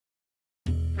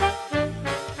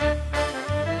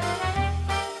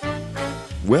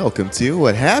Welcome to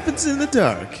What Happens in the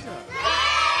Dark.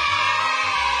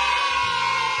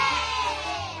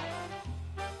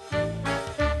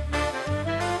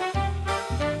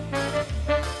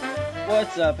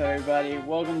 What's up, everybody?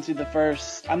 Welcome to the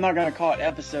first, I'm not going to call it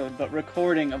episode, but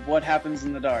recording of What Happens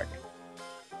in the Dark.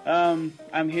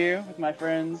 I'm here with my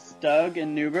friends Doug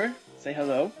and Nuber. Say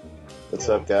hello. What's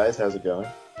up, guys? How's it going?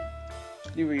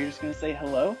 Nuber, you're just going to say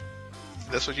hello?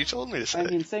 That's what you told me to say. I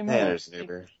mean, say more. Manners,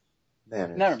 Nuber.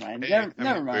 Manners. Never mind. Hey,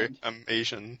 Never mind. I'm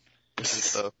Asian and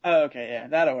stuff. Oh, okay, yeah,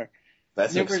 that'll work.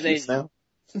 That's an Nuber's excuse Asian.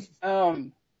 now?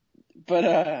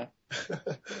 But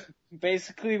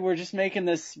basically, we're just making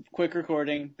this quick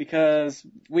recording because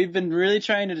we've been really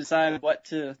trying to decide what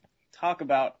to talk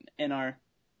about in our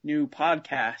new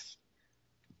podcast.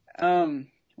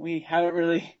 We haven't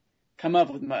really come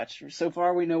up with much. So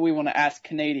far, we know we want to ask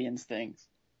Canadians things.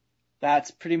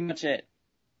 That's pretty much it.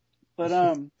 But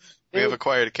We have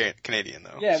acquired a Canadian,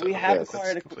 though. yeah, so we have yes,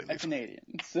 acquired that's a completely Canadian,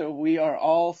 so we are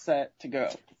all set to go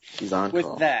He's on with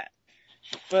call. that.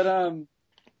 But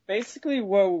basically,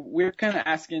 what we're kind of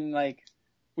asking, like,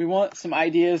 we want some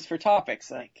ideas for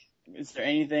topics. Like, is there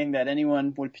anything that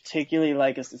anyone would particularly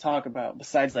like us to talk about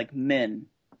besides like men?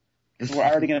 'Cause we're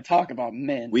already going to talk about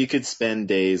men. We could spend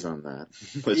days on that.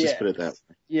 Let's just put it that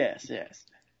way. Yes.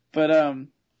 But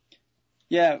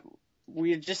yeah,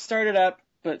 we just started up,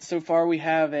 but so far we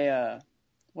have a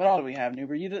what all do we have,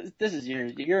 Nuber? This is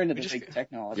you're into the just- big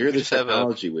technology. You're the just have a-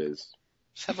 technology whiz.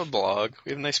 Just have a blog.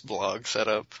 We have a nice blog set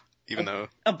up, even though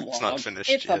a blog. it's not finished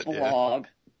It's yet, a yeah. blog.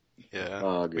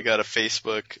 yeah, we got a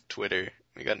Facebook, Twitter.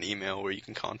 We got an email where you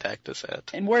can contact us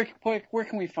at. And where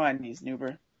can we find these,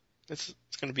 Nuber? It's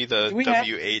going to be the Do we have-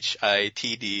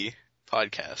 WHITD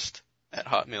podcast at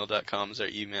hotmail.com is our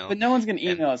email. But no one's gonna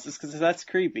email us because that's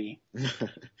creepy.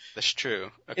 That's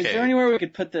true. Okay. Is there anywhere we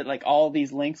could put all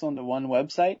these links onto one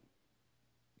website,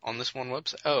 On this one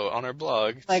website? Oh, on our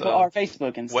blog. like so our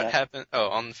Facebook and what stuff? happened? Oh,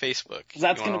 on the Facebook. Because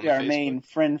that's You gonna want be it our on the main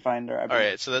friend finder. I All believe.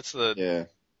 right, so that's the Yeah.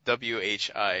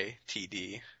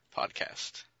 WHITD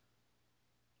podcast.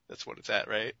 That's what it's at,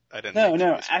 right? I didn't. No, make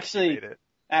no, this, actually- you made it.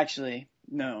 Actually,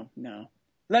 no.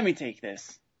 Let me take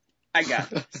this. I got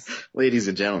this. Ladies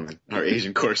and gentlemen, our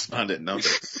Asian correspondent number.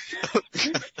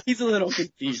 He's a little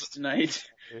confused tonight.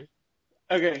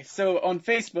 Okay, so on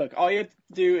Facebook, all you have to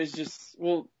do is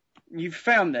you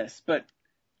found this, but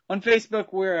on Facebook,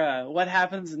 we're, What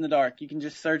Happens in the Dark. You can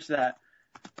just search that.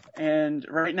 And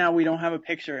right now, we don't have a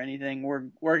picture or anything. We're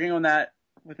working on that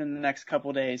within the next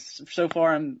couple days. So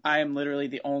far, I am literally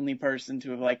the only person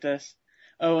to have liked us.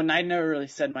 Oh, and I never really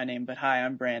said my name, but hi,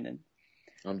 I'm Brandon.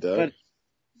 I'm Doug. But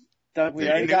Doug, we Yeah,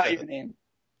 already you knew got that. your name.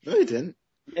 No, you didn't.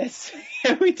 Yes,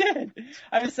 we did.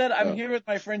 I said I'm Oh. here with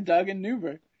my friend Doug and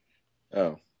Nuber.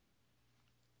 Oh.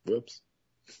 Whoops.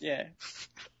 Yeah.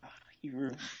 You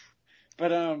rude.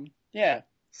 But yeah.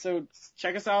 So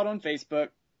check us out on Facebook.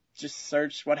 Just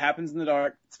search What Happens in the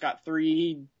Dark. It's got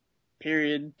 3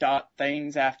 period dot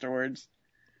things afterwards.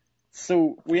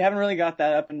 So we haven't really got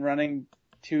that up and running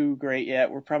too great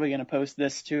yet. We're probably gonna post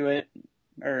this to it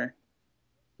or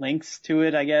links to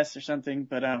it, I guess, or something.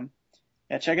 But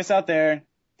yeah, check us out there.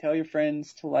 Tell your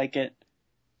friends to like it.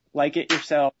 Like it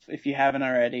yourself if you haven't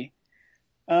already.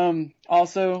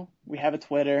 Also, we have a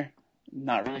Twitter.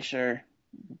 Not really sure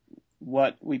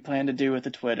what we plan to do with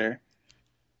the Twitter.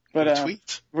 But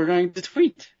Tweet. we're going to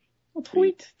tweet. We'll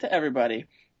tweet to everybody.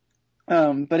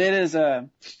 But it is what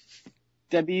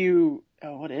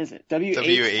is it?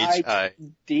 WHI.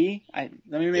 WHITD? Let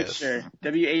me make Yes. sure.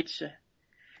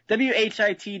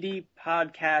 WHITD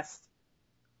podcast.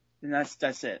 And that's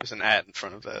it. There's an at in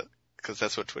front of that because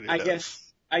that's what Twitter does.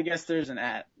 I guess there's an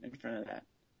at in front of that.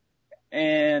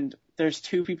 And there's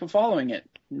 2 people following it.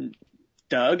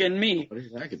 Doug and me. What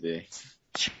does that could be?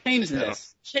 Change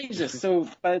this. So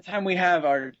by the time we have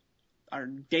our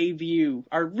debut,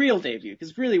 our real debut,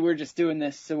 because really we're just doing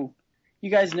this so you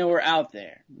guys know we're out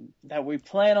there, that we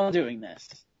plan on doing this.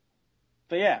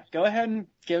 But yeah, go ahead and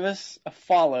give us a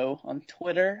follow on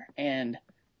Twitter and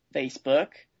Facebook.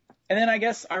 And then I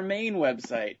guess our main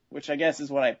website, which I guess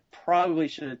is what I probably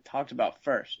should have talked about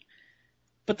first.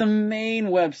 But the main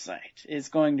website is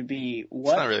going to be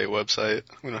what? It's not really a website.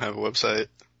 We don't have a website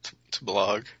to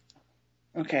blog.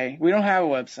 Okay, we don't have a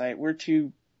website. We're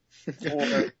too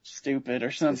or stupid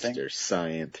or something. Mr.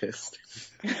 Scientist.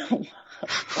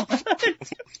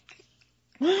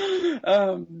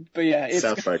 But yeah, it's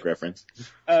South Park reference.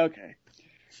 okay.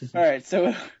 All right,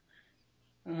 so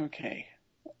okay,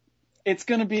 it's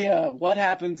gonna be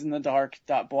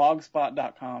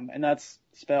whathappensinthedark.blogspot.com, and that's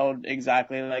spelled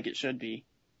exactly like it should be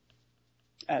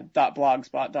at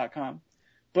 .blogspot.com.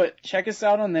 But check us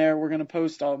out on there. We're going to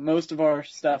post most of our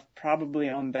stuff probably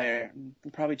on there.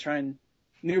 We'll probably try and...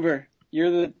 Noober,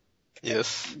 you're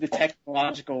Yes. the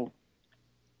technological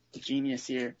genius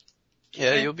here.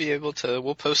 Yeah, you'll be able to.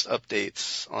 We'll post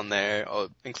updates on there,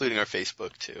 including our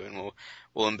Facebook too, and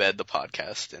we'll embed the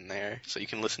podcast in there so you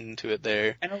can listen to it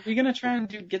there. And are we going to try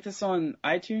and get this on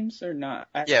iTunes or not?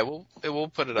 Yeah, we'll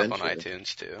put it up on Eventually.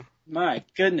 iTunes too. My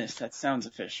goodness, that sounds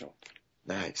official.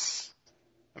 Nice.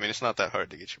 I mean, it's not that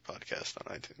hard to get your podcast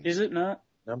on iTunes. Is it not?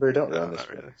 Number, don't No, run this. not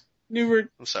really. Noober,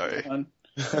 I'm sorry. come on.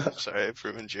 I'm sorry, I've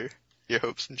ruined your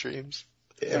hopes and dreams.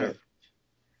 Damn it.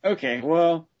 Okay,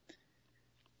 well,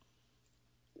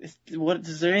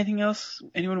 is there anything else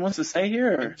anyone wants to say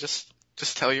here? Or? Just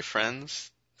tell your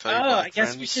friends. Tell your Oh, black I guess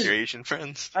friends, we should- your Asian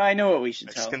friends, I know what we should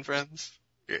tell, Mexican friends,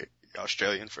 your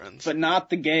Australian friends. but not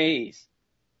the gays.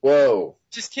 Whoa.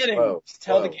 Just kidding. Whoa, Just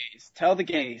tell the whoa. gays. Tell the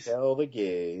gays. Tell the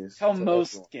gays. Tell Tell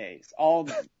most everyone. gays.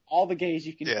 All the gays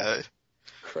you can. Yeah,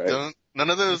 Christ. none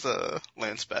of those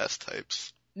Lance Bass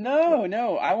types. No,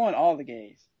 I want all the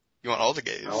gays. You want all the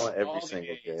gays. I want every All the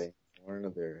single gays. gay. Born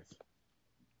of the earth.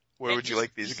 Where would you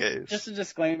like these gays? Just a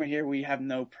disclaimer here: we have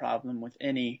no problem with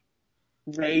any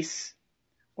race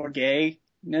or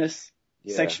gayness,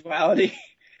 Yeah. sexuality.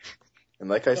 And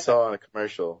like I saw on a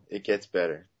commercial, it gets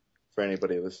better for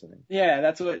anybody listening. Yeah,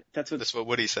 that's what. That's what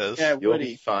Woody says. Yeah, You'll Woody.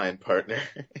 be fine, partner.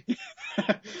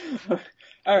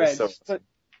 All right. So- But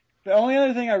the only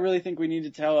other thing I really think we need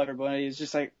to tell everybody is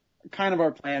just like kind of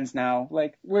our plans now.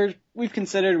 Like we've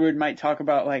considered we might talk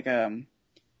about like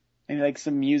maybe like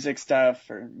some music stuff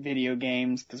or video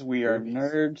games because we are Movies.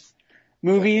 nerds.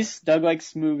 Movies. Doug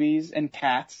likes movies and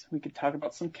cats. We could talk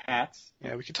about some cats.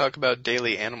 Yeah, we could talk about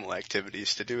daily animal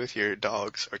activities to do with your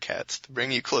dogs or cats to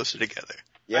bring you closer together.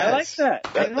 Yes. I like that.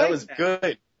 I That like was that.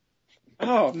 good.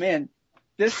 Oh man,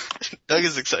 this Doug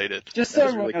is excited. just so That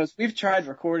was everyone really- knows, we've tried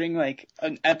recording like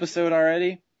an episode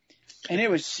already, and it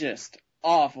was just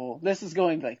awful. This is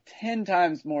going like 10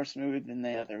 times more smooth than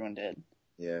the other one did.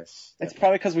 Yes. It's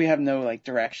probably because we have no like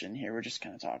direction here. We're just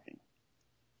kind of talking.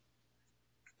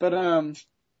 But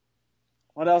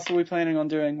what else are we planning on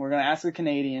doing? We're gonna ask a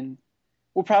Canadian.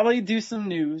 We'll probably do some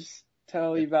news.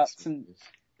 Tell you about some.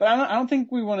 But I don't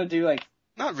think we want to do like.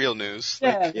 Not real news.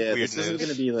 Yeah. Like, Yeah, weird this isn't news.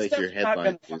 going to be like Stuff your you're not headline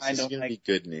gonna news. find This is on, going to like-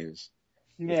 be good news.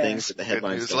 The Yeah. things that the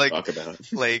headlines news, don't like- talk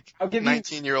about. Like, I'll give you.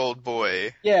 19-year-old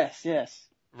boy Yes.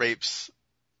 rapes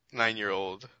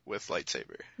 9-year-old with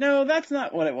lightsaber. No, that's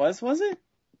not what it was it?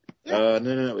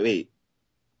 No, wait.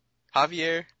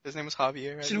 Javier, his name was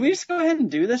Javier. I Should believe. we just go ahead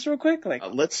and do this real quick? Like,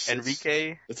 Let's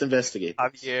Enrique investigate.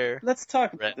 Javier let's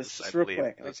talk about Renz, this I just real believe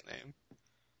quick. was his name.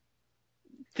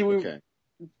 Do we? Okay.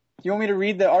 You want me to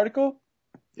read the article?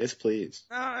 Yes, please.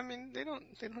 No, I mean they don't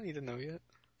need to know yet.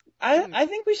 I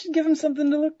think we should give him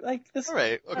something to look like this. All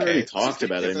right, I already okay. talked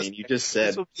about it. I mean, you just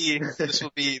said. This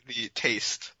will be the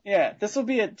taste Yeah, this will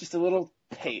be just a little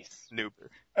taste. noober.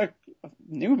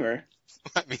 Noober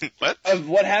I mean, what? of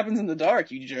what happens in the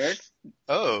dark, you jerk.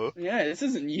 Oh, Yeah, this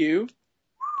isn't you.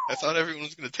 I thought everyone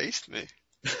was gonna taste me.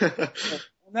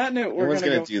 On that note, we're Everyone's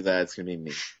gonna gonna go. do that. It's gonna be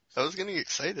me. I was getting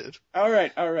excited. All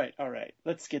right.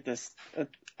 Let's get this.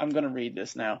 I'm gonna read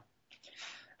this now.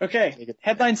 Okay.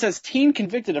 Headline says teen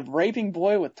convicted of raping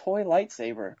boy with toy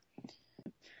lightsaber.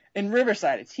 In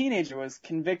Riverside, a teenager was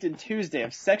convicted Tuesday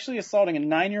of sexually assaulting a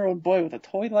 9-year-old boy with a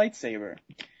toy lightsaber.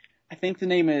 I think the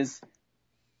name is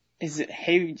it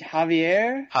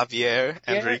Javier Javier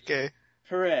Enrique.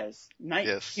 Perez.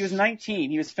 Yes. He was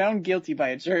 19. He was found guilty by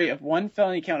a jury of one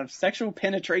felony count of sexual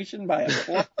penetration by a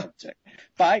foreign object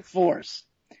by force.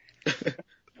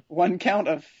 One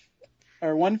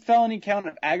felony count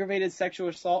of aggravated sexual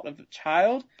assault of a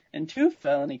child, and 2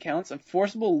 felony counts of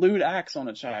forcible lewd acts on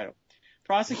a child.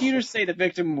 Prosecutors say the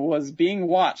victim was being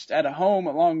watched at a home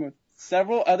along with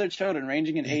several other children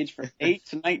ranging in age from 8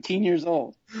 to 19 years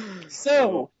old.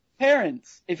 So,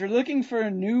 parents, if you're looking for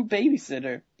a new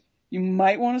babysitter, you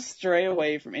might want to stray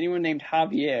away from anyone named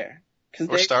Javier. Cause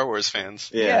Or Star Wars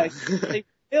fans. Yeah. they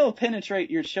will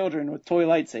penetrate your children with toy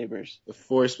lightsabers. The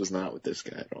Force was not with this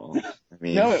guy at all. I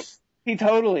mean, No,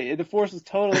 the Force was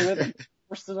totally with him.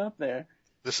 Forced it up there.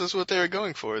 This is what they were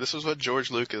going for. This is what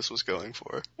George Lucas was going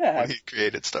for Yeah, when he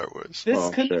created Star Wars. this Oh,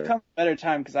 couldn't sure. have come at a better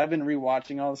time because I've been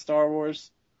rewatching all the Star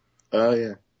Wars. oh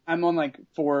yeah. I'm on like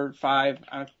 4 or 5.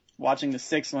 I'm watching the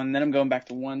 6th one, and then I'm going back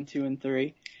to 1, 2, and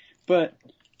 3. But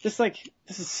this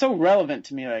is so relevant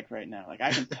to me like right now. Like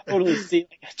I can totally see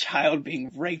like a child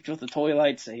being raped with a toy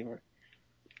lightsaber.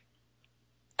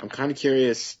 I'm kind of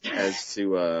curious as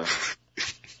to.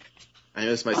 I know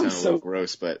this might I'm sound a so- little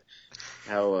gross, but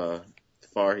how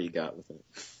far he got with it.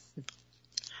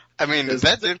 I mean, Because-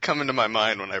 that did come into my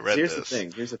mind when I read Here's this. the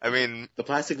thing. I mean, The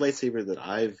plastic lightsaber that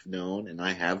I've known, and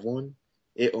I have one,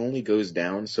 it only goes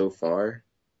down so far.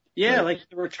 Yeah, Like- like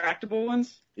the retractable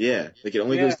ones. Yeah, like it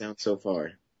only Yeah. goes down so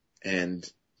far. And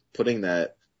putting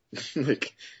that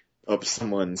like up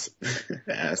someone's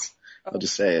ass, I'll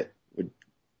just say it, would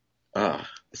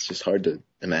it's just hard to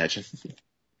imagine.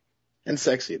 And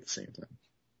sexy at the same time.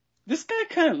 This guy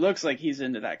kind of looks like he's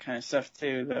into that kind of stuff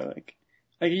too, though. Like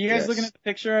are you guys Yes. looking at the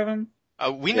picture of him?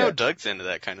 we know Yeah. Doug's into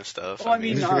that kind of stuff. Well, I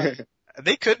mean,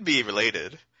 they could be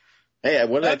related. Hey,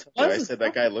 what did I That tell you? I was- said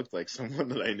that guy looked like someone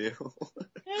that I knew.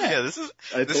 Yeah, this is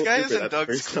I This told guy Newber is in that the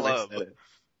Doug's first time I club. said it.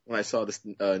 When I saw this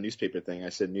newspaper thing, I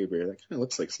said Newber. That kind of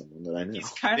looks like someone that I knew. He's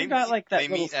kind they of got meet, like that they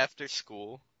little. meet after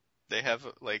school. They have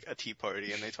like a tea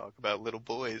party and they talk about little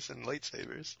boys and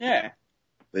lightsabers. Yeah.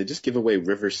 They just give away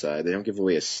Riverside. They don't give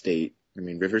away a state. I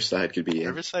mean, Riverside could be.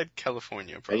 Riverside,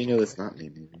 California. How do Probably. you know that's not me,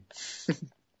 maybe?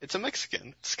 It's a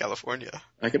Mexican. It's California.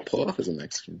 I could pull off as a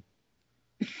Mexican.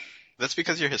 That's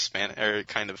because you're Hispanic, or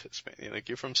kind of Hispanic. Like,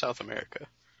 you're from South America.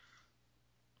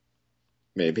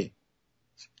 Maybe.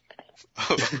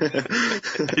 Oh,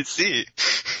 I see.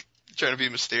 Trying to be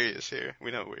mysterious here.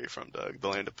 We know where you're from, Doug. The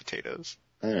land of potatoes.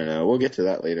 I don't know. We'll get to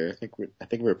that later. I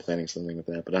think we're planning something with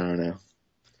that, but I don't know.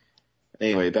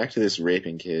 Anyway, back to this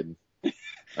raping kid.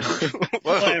 Whoa.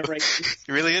 Whatever.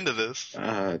 You're really into this.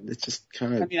 It's just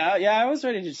kind I of, mean, I was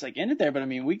ready to just like end it there, but I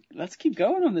mean, let's keep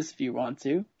going on this if you want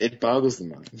to. it boggles the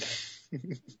mind.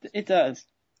 It does.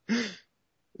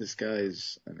 This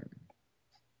guy's, I don't know,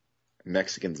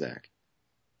 Mexican Zach.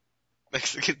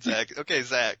 Mexican Zach. Okay,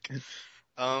 Zach.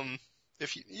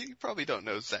 If you probably don't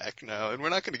know Zach now, and we're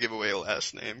not going to give away a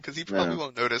last name because he probably No.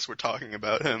 won't notice we're talking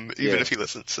about him, even Yeah. if he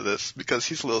listens to this, because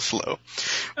he's a little slow.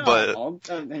 But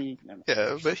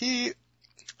yeah, but he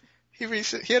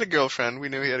had a girlfriend. We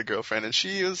knew he had a girlfriend, and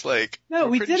she was like, no,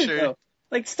 I'm we pretty didn't sure- though.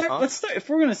 Like Huh? let's start. If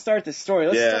we're gonna start this story,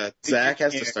 let's Yeah, start. Zach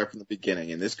has to here. start from the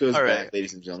beginning, and this goes All back, right.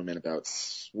 ladies and gentlemen, about,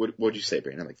 what'd you say,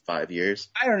 Brandon, like 5 years?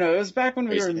 I don't know. It was back when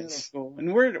we were in middle Craziness. school,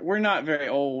 and we're not very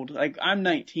old. Like I'm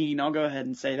 19. I'll go ahead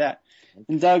and say that.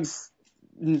 And Doug's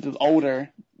older,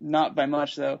 not by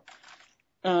much though.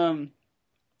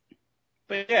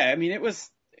 But yeah, I mean it was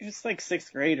like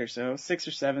 6th grade or so, 6th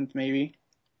or 7th maybe.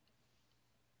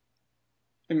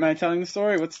 Am I telling the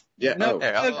story? What's Yeah, No.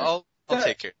 Here, I'll Zach-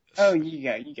 take care of this. oh you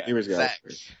got he was Zach.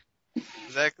 first.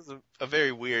 Zach is a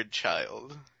very weird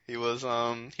child. He was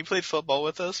he played football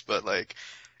with us, but like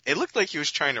it looked like he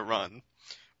was trying to run,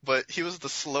 but he was the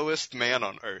slowest man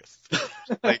on earth.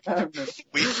 Like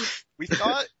we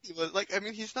thought he was like, I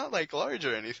mean, he's not like large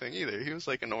or anything either. He was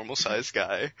like a normal sized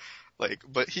guy. Like,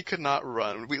 but he could not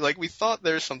run. We thought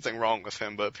there's something wrong with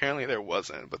him, but apparently there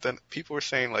wasn't. But then people were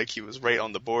saying like he was right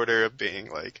on the border of being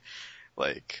like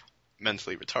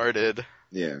mentally retarded.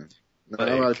 Yeah. Not Like-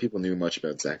 a lot of people knew much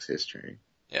about Zach's history.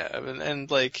 Yeah, and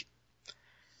like,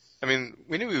 I mean,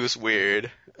 we knew he was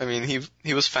weird. I mean,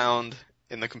 he was found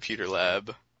in the computer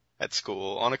lab at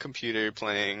school on a computer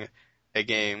playing a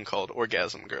game called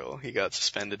Orgasm Girl. He got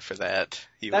suspended for that.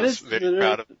 He That was is very literally-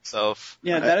 proud of himself.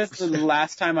 Yeah, that is the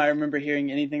last time I remember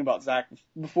hearing anything about Zach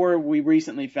before we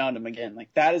recently found him again.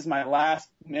 Like that is my last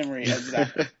memory of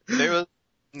Zach.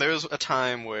 There was a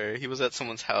time where he was at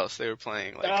someone's house. They were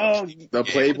playing like Oh, The game.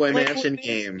 Playboy Playboy Mansion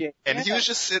Mansion game. And he Yeah. was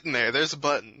just sitting there. There's a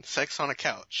button. Sex on a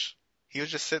couch. He was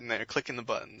just sitting there clicking the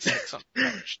button. Sex on a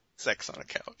couch. Sex on a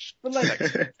couch. But like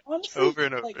Sex. honestly, Over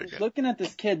and over like again. looking at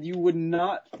this kid, you would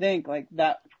not think like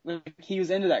that. Like he was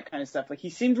into that kind of stuff. Like he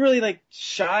seemed really like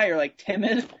shy or like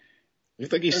timid. You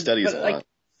think he studies But, a like, lot.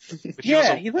 But he was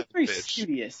Yeah, a he looked very bitch.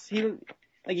 studious.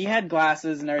 He had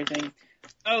glasses and everything.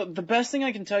 Oh, the best thing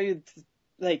I can tell you,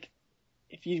 like,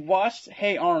 if you watched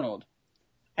Hey Arnold,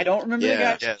 I don't remember the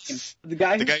Yeah. guy's name. Yes. The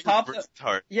guy The who guy who popped up. works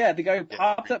hard. Yeah, the guy who Yeah.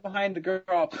 popped up behind the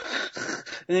girl and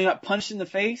then got punched in the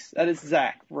face. That is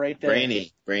Zach right there.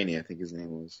 Brainy, I think his name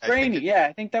was. I think Brainy. it- Yeah,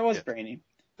 I think that was yeah. Brainy.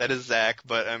 That is Zach,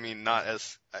 but I mean, not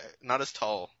as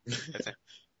tall. I think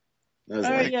That was Oh,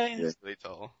 like, yeah. he's really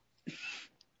tall.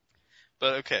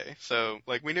 But okay, so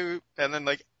like we knew, and then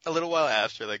like a little while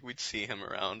after, like we'd see him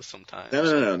around sometimes.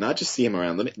 No, not just see him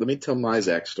around. Let me tell my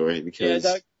Zach story Yeah,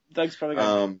 because Doug's probably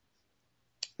got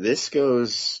this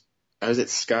goes. I was at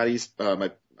Scotty's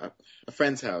a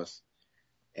friend's house,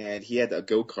 and he had a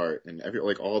go-kart, and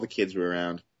all the kids were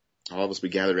around. All of us we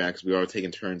gathered around because we were all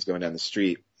taking turns going down the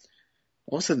street.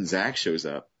 All of a sudden, Zach shows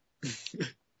up.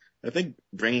 I think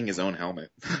bringing his own helmet.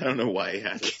 I don't know why he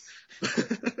had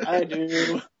it. I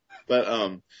do.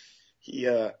 But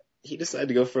he decided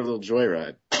to go for a little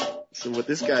joyride. So what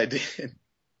this guy did,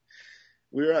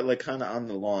 we were kind of on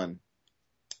the lawn,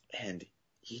 and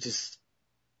he just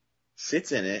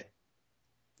sits in it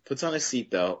puts on a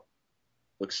seatbelt,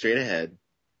 looks straight ahead,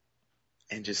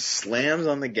 and just slams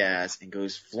on the gas and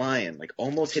goes flying, like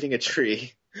almost hitting a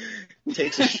tree.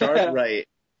 Takes a sharp right,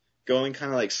 going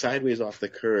kind of like sideways off the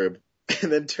curb, and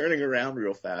then turning around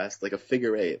real fast, like a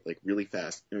figure eight, like really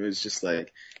fast. And it was just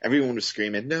like, everyone was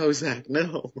screaming, "No, Zach,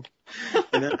 no."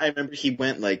 And then I remember he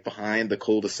went like behind the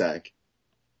cul-de-sac,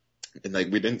 and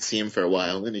like we didn't see him for a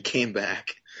while, and then he came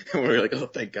back, and we were like, "Oh,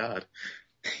 thank God,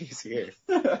 he's here."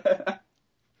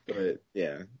 But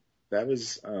yeah, that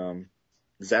was,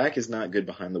 Zach is not good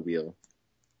behind the wheel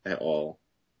at all.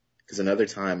 Because another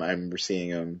time I remember seeing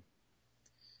him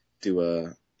do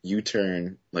a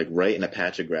U-turn, like right in a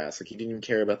patch of grass. Like he didn't even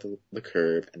care about the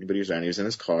curve. Anybody was around. He was in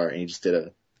his car and he just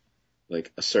did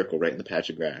a circle right in the patch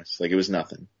of grass. Like it was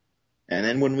nothing. And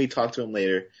then when we talked to him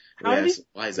later, we asked,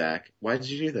 "Why, Zach? Why did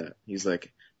you do that?" He's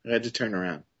like, "I had to turn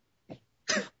around."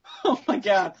 Oh my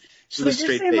God. So you're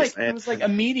saying like it was like a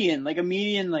median like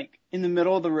in the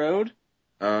middle of the road?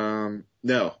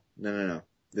 No.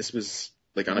 This was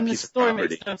like on a piece of property.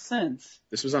 property. Makes no sense.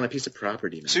 This was on a piece of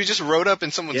property, man. So he just rode up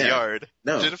in someone's yard.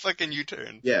 No. Did a fucking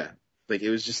U-turn. Yeah. Like it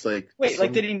was just like. Wait,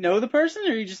 like did he know the person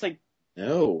or he just like?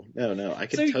 No. I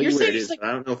can So tell you're you where saying it just, is, like- but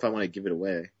I don't know if I want to give it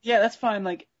away. Yeah, that's fine.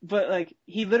 Like, but like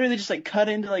he literally just like cut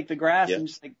into like the grass Yeah. and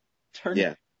just like turned. Yeah.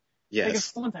 Like Yes. in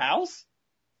someone's house.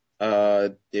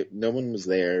 No one was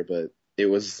there, but it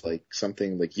was like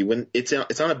something like you wouldn't. It's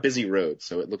on a busy road,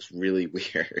 so it looks really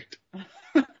weird.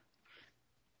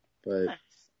 But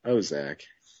Zach.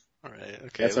 All right,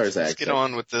 okay. That's our let's Zach. get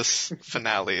on with this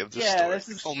finale of the Yeah, story. this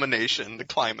is- Culmination, the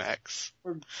climax.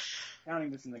 We're counting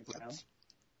this in the ground.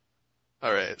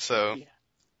 All right, so Yeah.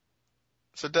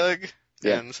 so Doug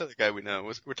Yeah. and this other guy we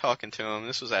know we're talking to him.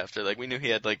 This was after like we knew he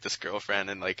had like this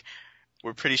girlfriend and like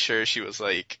we're pretty sure she was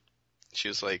like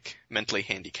mentally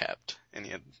handicapped and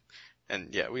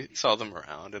yeah, we saw them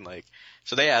around and like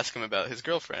so they asked him about his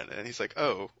girlfriend and he's like,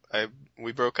 "Oh,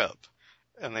 we broke up."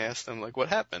 And they asked him like what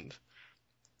happened.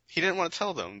 He didn't want to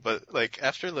tell them, but like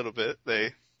after a little bit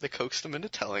they coaxed him into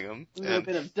telling him. A little And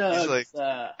bit of Doug's. like,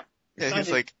 he's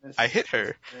like, "I hit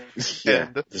her." Yeah.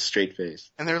 And- The straight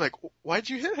face. And they're like, "Why'd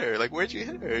you hit her? Like, where'd you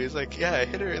hit her?" He's like, "Yeah, I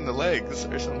hit her in the legs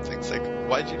or something." It's like,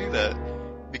 "Why'd you do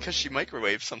that?" "Because she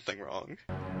microwaved something wrong."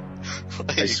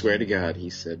 Like, I swear to God, he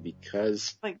said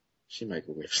because Like- she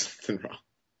microwaved something wrong.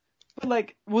 But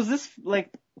like, was this like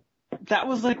that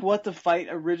was like what the fight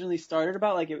originally started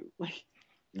about? Like it like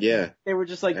Yeah. they were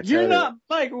just like, That's "You're how not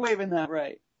microwaving that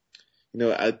right." You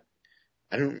know,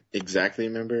 I don't exactly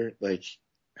remember. Like,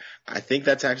 I think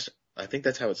that's how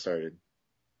it started.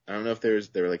 I don't know if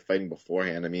they were like fighting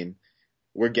beforehand. I mean,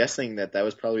 we're guessing that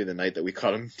was probably the night that we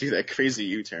caught him do that crazy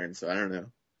U-turn. So I don't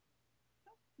know.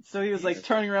 So he was like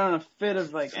turning around in a fit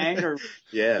of like anger.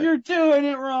 Yeah. "You're doing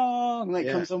it wrong!" Like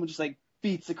Yeah. comes home and just like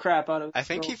beats the crap out of. I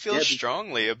think he girl. feels Yeah,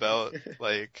 strongly about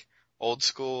like old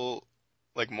school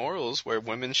like morals where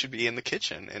women should be in the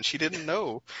kitchen, and she didn't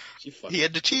know. She fucked. He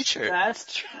had to teach her.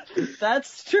 That's true.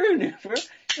 That's true, Nooper.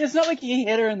 It's not like he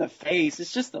hit her in the face.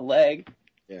 It's just the leg.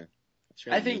 That's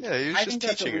right. I think. Yeah, he was I just think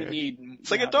that's what teaching we her. need. It's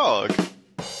like a dog.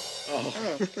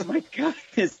 Oh. Oh my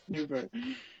goodness, Nooper.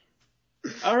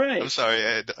 All right. I'm sorry,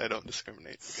 I don't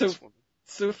discriminate So- against women.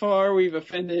 So far, we've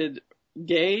offended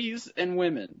gays and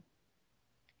women.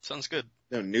 Sounds good.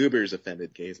 No, Nuber's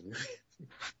offended gays.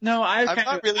 No, I'm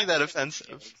not really that offensive.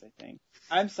 Gays, I think.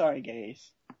 I'm sorry, gays.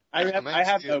 I have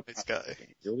actually no a nice guy.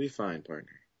 You'll be fine,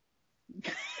 partner.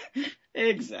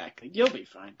 Exactly. You'll be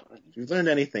fine, partner. If you've learned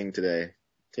anything today,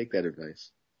 take that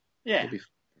advice. Yeah. You'll be fine.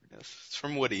 Yes, it's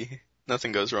from Woody.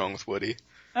 Nothing goes wrong with Woody.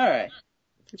 All right.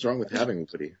 What's wrong with having a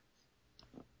Woody?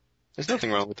 There's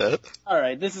nothing wrong with that. All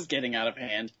right. This is getting out of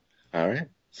hand. All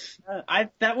right.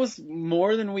 That was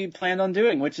more than we planned on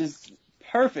doing, which is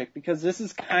perfect because this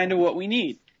is kind of what we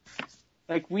need.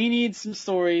 Like, we need some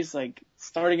stories, like,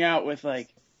 starting out with, like,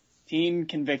 teen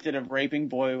convicted of raping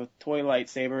boy with toy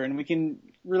lightsaber, and we can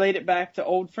relate it back to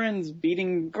old friends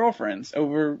beating girlfriends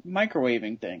over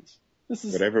microwaving things. This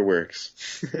is, Whatever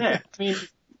works. yeah, I mean,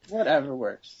 whatever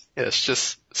works. Yes,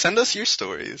 just send us your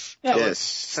stories. Yeah, Yes.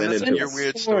 Send Send us it your to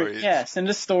weird story- stories. Yeah, send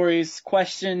us stories,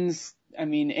 questions, I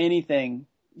mean, anything.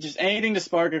 Just anything to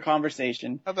spark a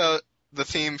conversation. How about the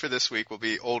theme for this week will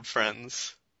be old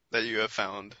friends that you have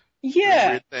found. Yeah,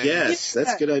 Weird things, Yes,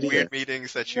 that's a good idea. weird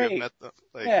meetings that you have Right. met them.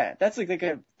 Like, yeah, that's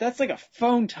like a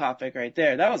phone topic right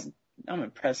there. I'm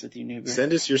impressed with you, Noober.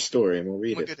 Send us your story and we'll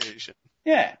read I'm a it. good Asian.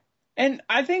 Yeah, and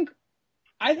I think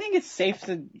it's safe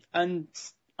to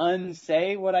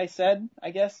unsay what I said, I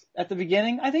guess, at the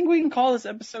beginning. I think we can call this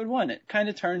episode 1. It kind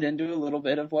of turned into a little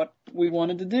bit of what we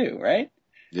wanted to do, right?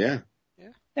 Yeah.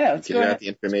 Yeah, let's Get go out ahead. the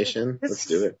information. This Let's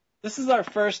do it. This is our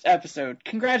first episode.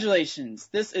 Congratulations.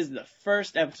 This is the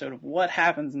first episode of What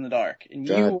Happens in the Dark. And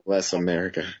God bless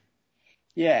America.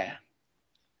 Yeah.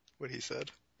 What he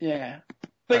said. Yeah. All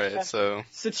But right, so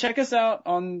so check us out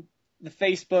on the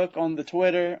Facebook, on the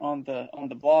Twitter, on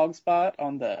the blog spot,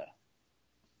 on the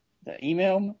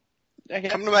email. I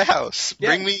guess. come to my house. Yeah.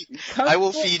 Bring me. Come I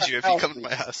will to feed our you if you house, come to my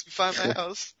please. house. You find my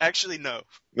house? Actually, no.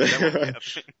 That won't be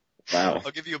happening. Wow.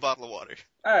 I'll give you a bottle of water.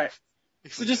 All right.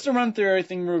 So just to run through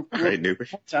everything real All right,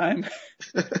 Noober. time.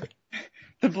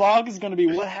 The blog is going to be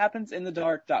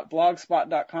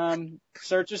whathappensinthedark.blogspot.com.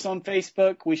 Search us on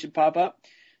Facebook. We should pop up.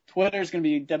 Twitter is going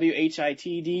to be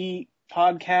WHITD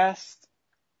podcast.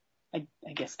 I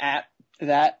guess at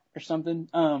that or something.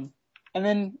 And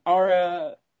then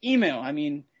our email. I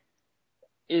mean,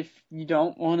 if you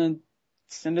don't want to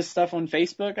send us stuff on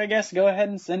Facebook, I guess, go ahead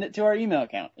and send it to our email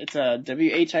account. It's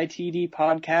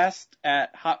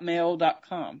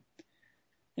WHITDpodcast@hotmail.com.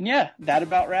 And yeah, that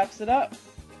about wraps it up.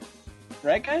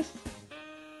 Right, guys?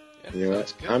 Yeah, You know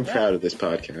that's what? good. I'm proud of this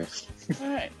podcast. All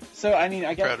right. So, I mean,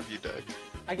 I guess, Proud of you, Doug.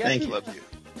 I guess, Thank we, you. Love you.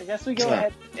 I guess we go Yeah.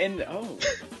 ahead and, oh,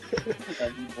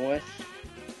 love you, boy.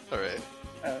 All right.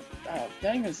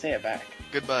 Don't even say it back.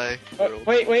 Goodbye, Oh, world.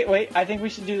 wait. I think we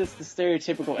should do this the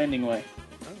stereotypical ending way.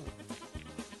 Oh.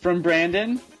 From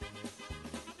Brandon.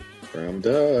 From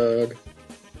Doug.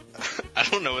 I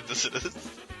don't know what this is.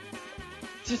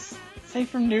 Just say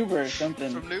from Nuber or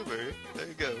something. From Newbury. There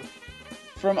you go.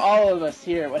 From all of us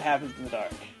here at What Happens in the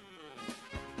Dark.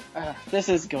 This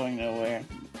is going nowhere.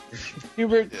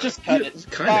 Hubert, Yeah. just cut You it.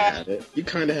 kind of had it. You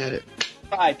kind of had it.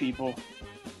 Bye, people.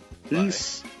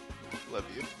 Peace. Love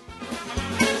you.